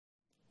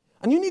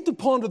And you need to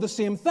ponder the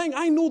same thing.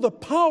 I know the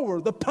power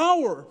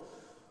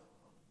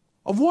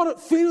of what it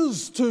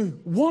feels to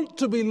want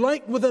to be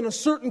liked within a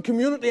certain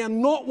community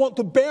and not want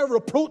to bear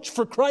reproach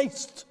for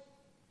Christ.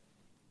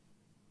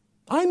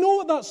 I know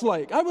what that's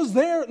like. I was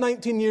there at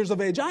 19 years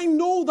of age. I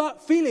know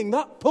that feeling,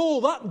 that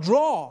pull, that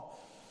draw.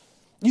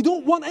 You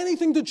don't want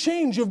anything to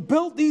change. You've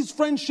built these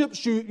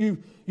friendships. You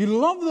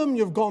love them.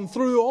 You've gone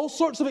through all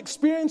sorts of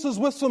experiences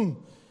with them.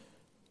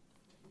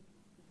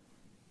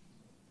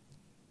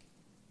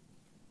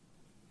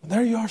 And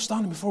there you are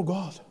standing before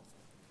God.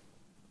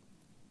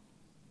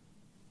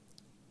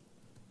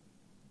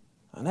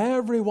 And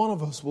every one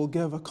of us will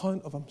give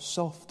account of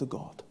himself to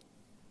God.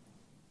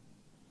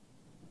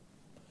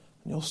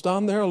 And you'll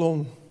stand there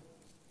alone.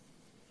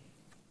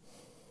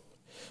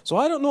 So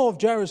I don't know if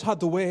Jairus had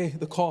to weigh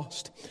the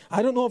cost.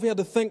 I don't know if he had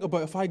to think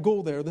about, if I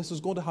go there, this is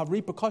going to have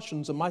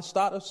repercussions in my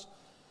status,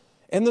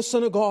 in the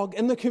synagogue,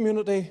 in the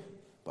community.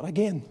 But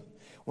again,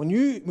 when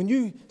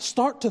you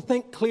start to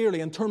think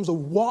clearly in terms of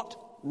what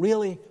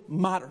really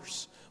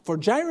matters. For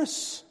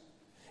Jairus,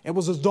 it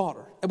was his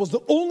daughter. It was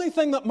the only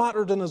thing that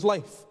mattered in his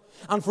life.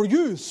 And for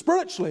you,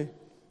 spiritually,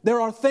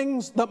 there are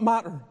things that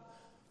matter.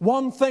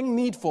 One thing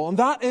needful, and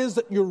that is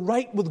that you're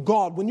right with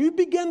God. When you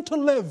begin to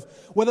live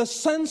with a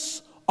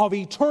sense of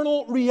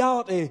eternal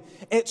reality,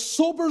 it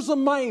sobers the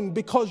mind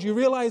because you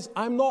realize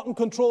I'm not in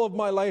control of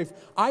my life.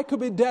 I could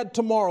be dead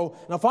tomorrow.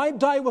 And if I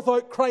die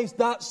without Christ,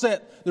 that's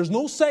it. There's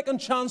no second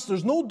chance.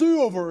 There's no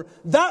do-over.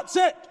 That's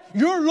it.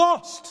 You're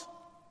lost.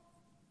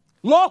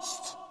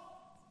 Lost.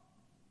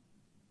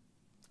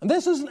 And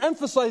this isn't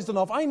emphasized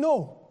enough. I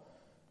know.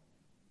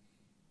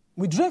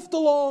 We drift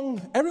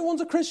along.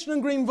 Everyone's a Christian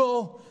in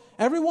Greenville.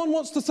 Everyone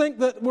wants to think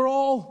that we're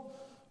all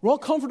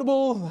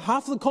comfortable.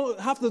 Half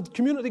the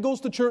community goes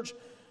to church.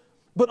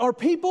 But are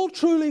people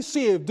truly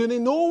saved? Do they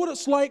know what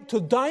it's like to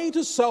die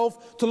to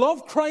self, to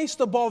love Christ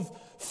above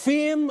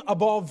fame,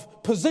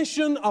 above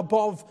position,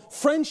 above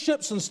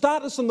friendships and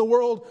status in the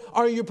world?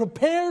 Are you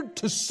prepared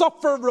to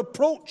suffer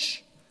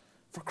reproach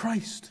for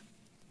Christ?